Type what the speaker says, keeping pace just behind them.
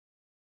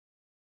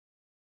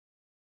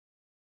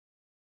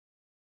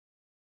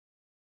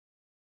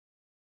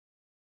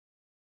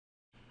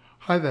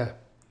Hi there.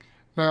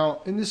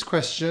 Now in this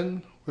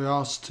question we're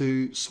asked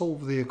to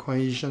solve the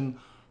equation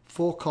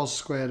 4 cos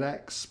squared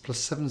x plus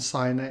 7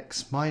 sin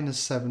x minus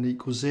 7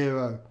 equals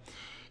 0,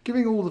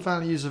 giving all the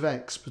values of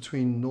x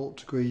between 0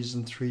 degrees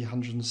and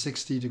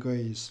 360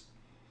 degrees.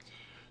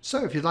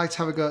 So if you'd like to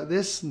have a go at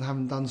this and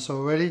haven't done so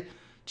already,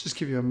 just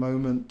give you a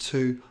moment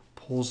to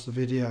pause the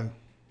video.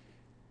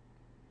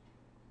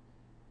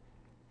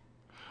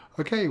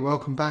 Okay,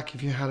 welcome back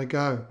if you had a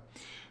go.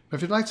 Now,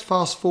 if you'd like to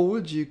fast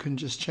forward, you can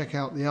just check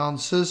out the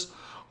answers,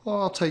 or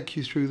I'll take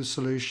you through the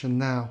solution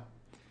now.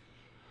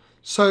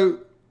 So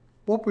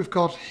what we've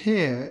got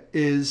here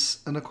is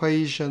an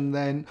equation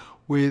then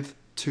with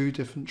two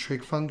different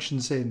trig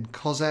functions in,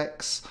 cos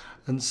x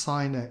and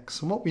sin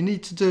x. And what we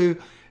need to do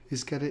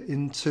is get it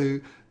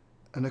into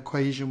an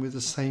equation with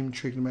the same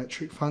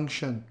trigonometric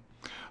function.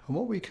 And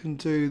what we can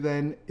do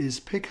then is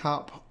pick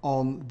up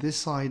on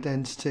this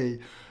identity.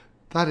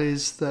 That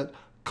is that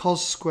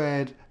cos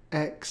squared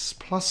x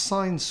plus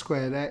sine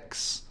squared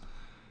x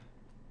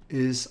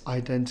is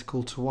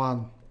identical to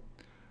 1.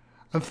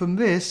 And from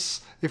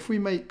this, if we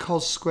make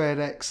cos squared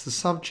x the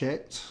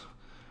subject,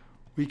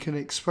 we can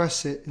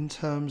express it in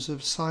terms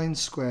of sine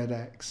squared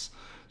x.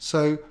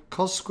 So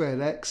cos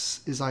squared x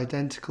is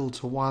identical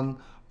to 1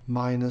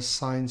 minus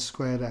sine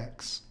squared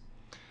x.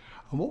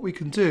 And what we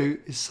can do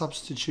is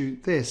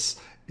substitute this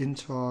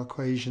into our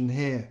equation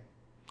here.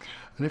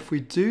 And if we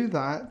do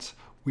that,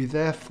 we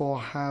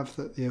therefore have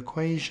that the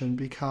equation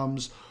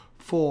becomes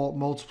 4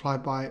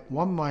 multiplied by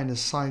 1 minus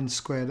sine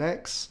squared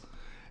x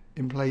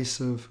in place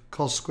of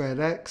cos squared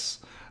x,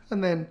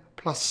 and then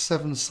plus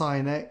 7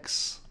 sine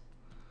x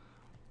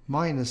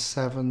minus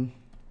 7,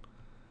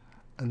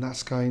 and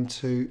that's going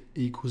to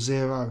equal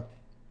 0.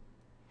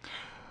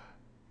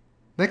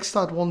 Next,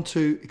 I'd want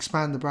to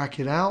expand the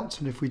bracket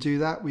out, and if we do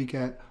that, we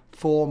get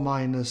 4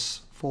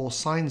 minus 4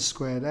 sine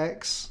squared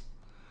x,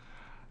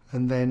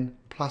 and then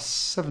plus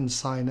 7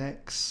 sine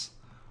x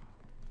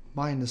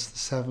minus the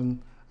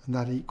 7, and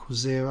that equals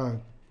 0.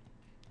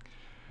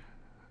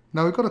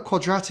 Now we've got a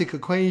quadratic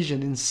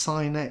equation in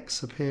sine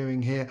x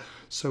appearing here,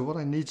 so what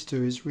I need to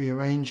do is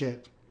rearrange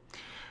it.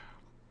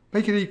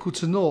 Make it equal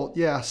to 0,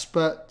 yes,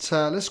 but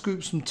let's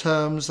group some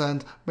terms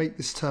and make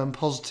this term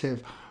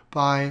positive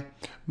by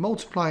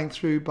multiplying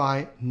through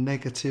by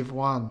negative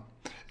 1.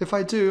 If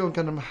I do, I'm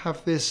going to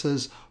have this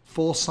as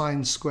 4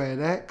 sine squared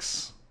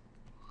x,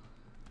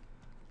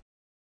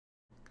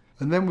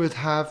 and then we'd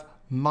have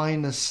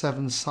minus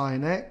 7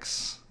 sine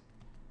x,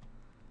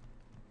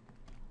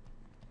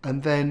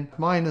 and then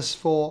minus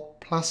 4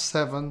 plus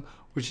 7,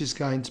 which is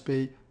going to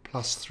be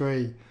plus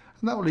 3, and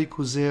that will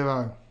equal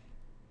 0.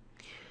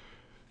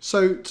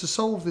 So to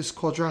solve this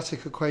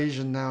quadratic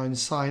equation now in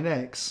sine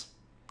x,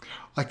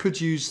 I could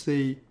use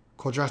the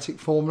quadratic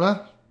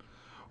formula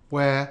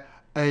where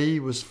a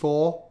was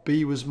 4,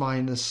 b was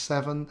minus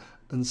 7,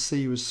 and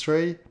c was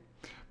 3.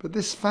 But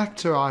this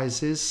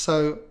factorizes,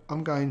 so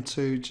I'm going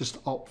to just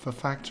opt for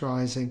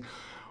factorizing.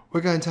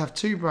 We're going to have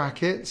two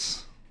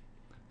brackets,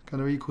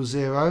 going to equal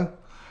 0.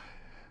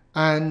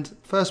 And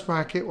first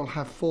bracket will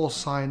have 4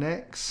 sine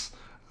x,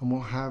 and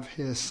we'll have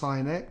here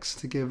sine x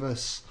to give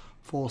us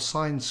 4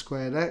 sine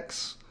squared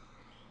x.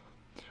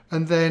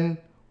 And then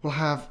we'll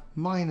have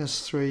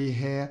minus 3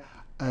 here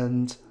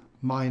and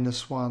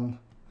minus 1.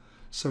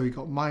 So we've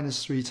got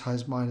minus 3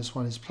 times minus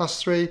 1 is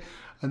plus 3.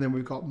 And then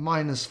we've got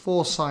minus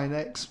 4 sine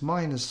x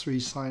minus 3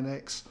 sine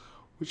x,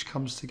 which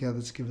comes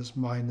together to give us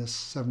minus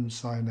 7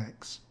 sine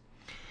x.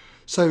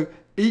 So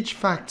each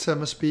factor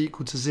must be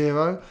equal to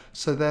 0.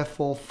 So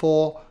therefore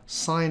 4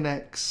 sine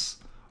x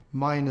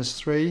minus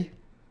 3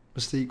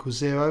 must equal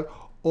 0.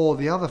 Or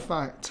the other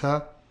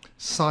factor,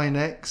 sine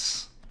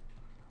x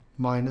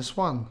minus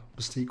 1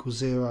 must equal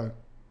 0.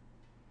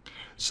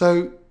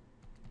 So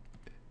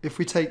if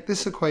we take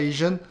this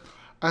equation,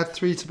 add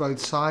 3 to both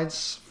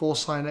sides, 4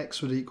 sine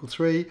x would equal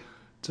 3,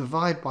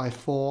 divide by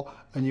 4,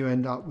 and you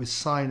end up with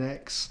sine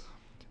x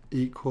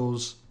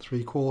equals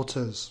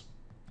 3/4.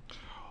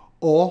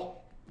 Or,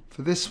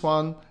 for this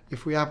one,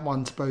 if we add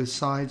 1 to both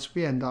sides,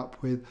 we end up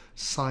with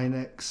sine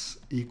x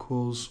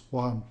equals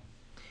 1.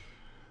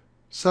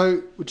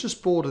 So we'll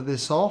just border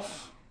this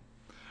off,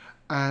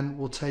 and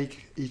we'll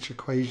take each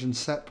equation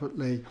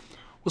separately.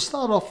 We'll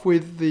start off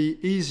with the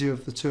easier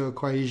of the two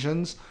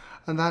equations,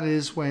 and that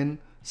is when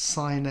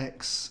sine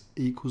x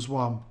equals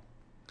 1.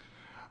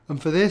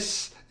 And for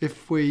this,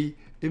 if we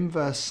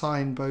inverse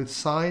sine both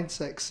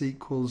sides, x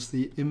equals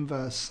the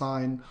inverse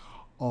sine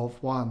of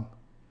 1.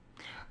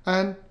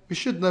 And we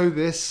should know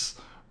this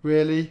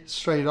really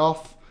straight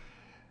off.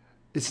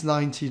 It's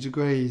 90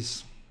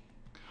 degrees.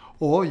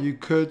 Or you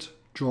could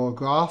draw a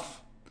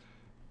graph.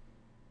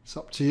 It's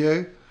up to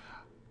you.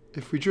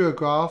 If we drew a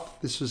graph,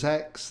 this was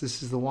x,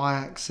 this is the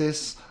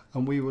y-axis,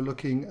 and we were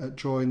looking at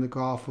drawing the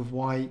graph of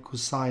y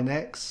equals sine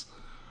x.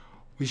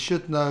 We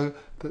should know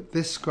that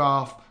this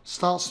graph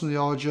starts from the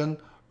origin,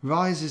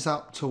 rises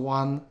up to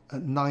 1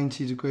 at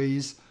 90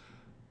 degrees,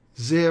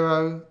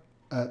 0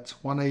 at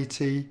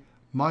 180,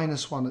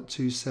 minus 1 at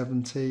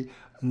 270,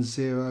 and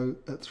 0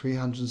 at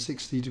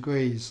 360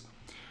 degrees.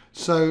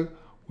 So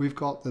we've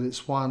got that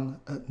it's 1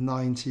 at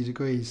 90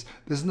 degrees.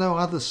 There's no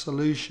other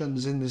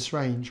solutions in this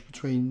range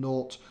between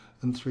 0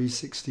 and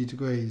 360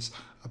 degrees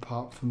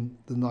apart from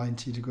the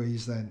 90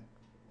 degrees then.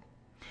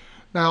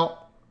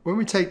 Now, when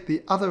we take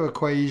the other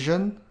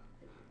equation,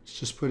 let's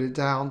just put it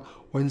down,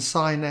 when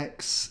sine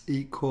x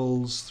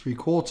equals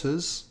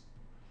 3/4,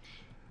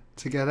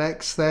 to get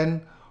x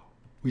then,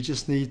 we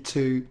just need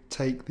to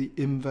take the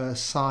inverse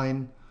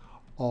sine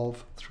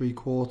of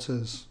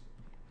 3/4.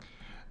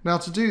 Now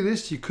to do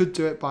this, you could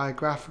do it by a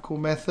graphical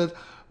method,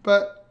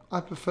 but I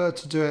prefer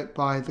to do it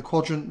by the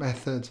quadrant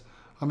method.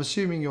 I'm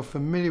assuming you're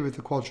familiar with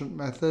the quadrant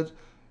method.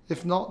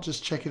 If not,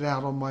 just check it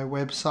out on my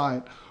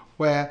website,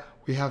 where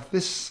we have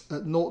this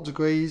at 0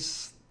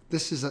 degrees,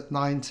 this is at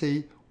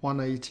 90,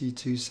 180,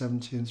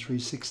 270 and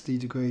 360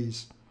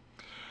 degrees.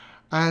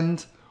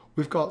 And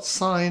we've got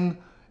sine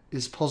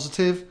is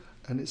positive,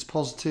 and it's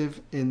positive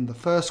in the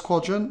first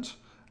quadrant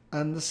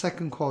and the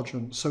second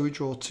quadrant. So we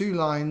draw two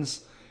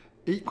lines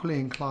equally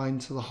inclined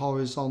to the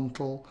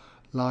horizontal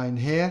line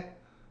here,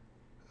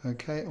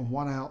 okay, and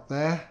one out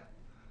there.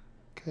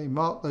 Okay,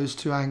 mark those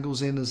two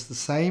angles in as the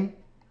same,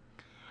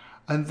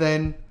 and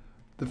then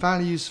the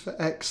values for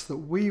x that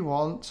we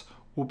want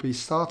will be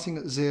starting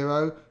at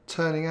 0,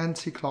 turning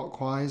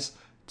anti-clockwise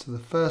to the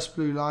first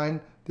blue line.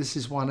 This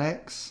is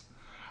 1x,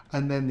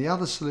 and then the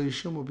other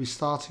solution will be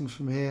starting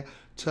from here,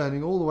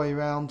 turning all the way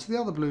around to the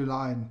other blue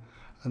line,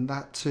 and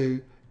that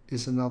too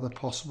is another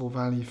possible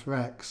value for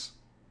x.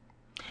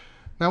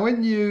 Now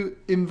when you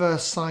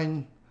inverse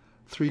sine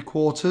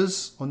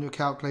 3/4 on your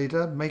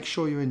calculator, make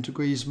sure you're in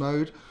degrees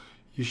mode.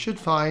 You should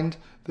find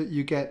that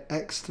you get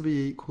x to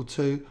be equal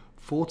to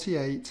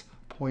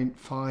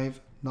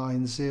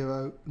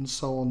 48.590 and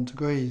so on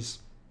degrees.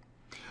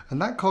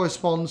 And that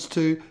corresponds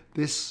to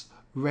this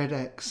red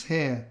x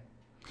here.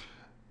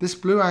 This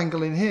blue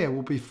angle in here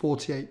will be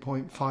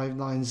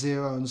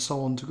 48.590 and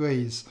so on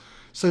degrees.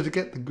 So to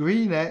get the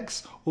green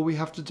x, all we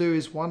have to do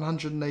is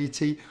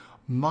 180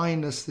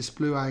 minus this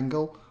blue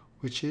angle,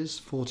 which is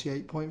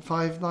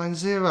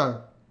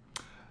 48.590.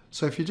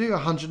 So if you do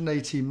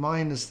 180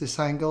 minus this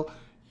angle,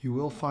 you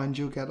will find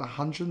you'll get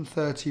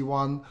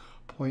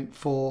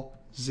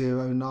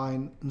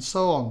 131.409 and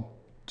so on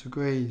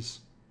degrees.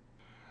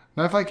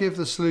 Now if I give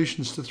the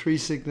solutions to three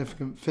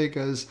significant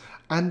figures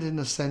and in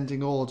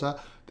ascending order,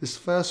 this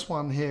first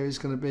one here is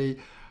going to be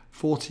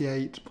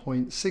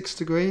 48.6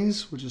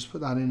 degrees. We'll just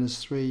put that in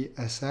as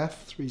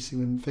 3SF, three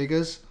significant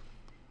figures.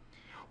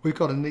 We've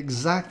got an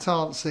exact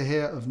answer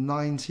here of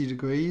 90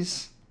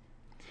 degrees.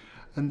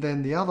 And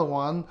then the other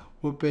one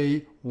would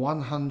be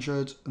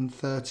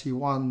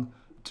 131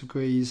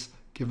 degrees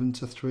given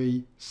to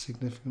three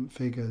significant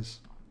figures.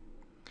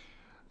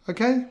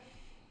 Okay?